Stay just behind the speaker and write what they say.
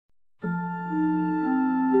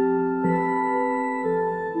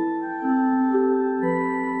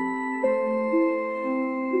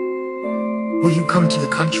Will you come to the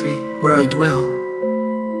country where I dwell?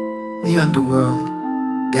 The underworld,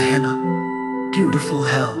 Gehenna, beautiful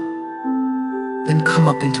hell. Then come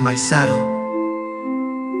up into my saddle.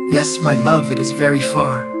 Yes, my love, it is very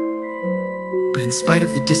far, but in spite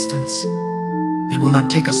of the distance, it will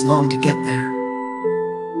not take us long to get there.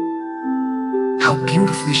 How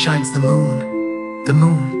beautifully shines the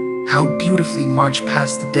moon, how beautifully march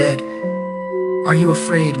past the dead. Are you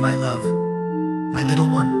afraid, my love, my little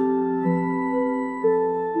one?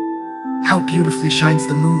 How beautifully shines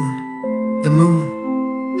the moon,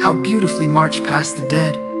 how beautifully march past the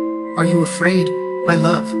dead. Are you afraid, my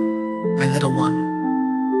love, my little one?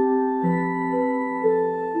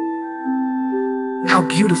 How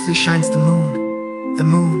beautifully shines the moon,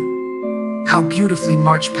 how beautifully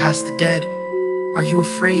march past the dead. Are you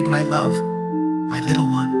afraid, my love, my little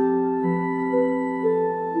one?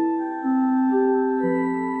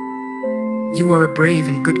 You are a brave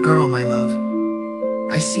and good girl, my love.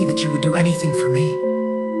 I see that you would do anything for me.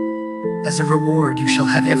 As a reward, you shall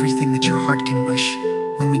have everything that your heart can wish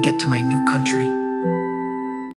when we get to my new country.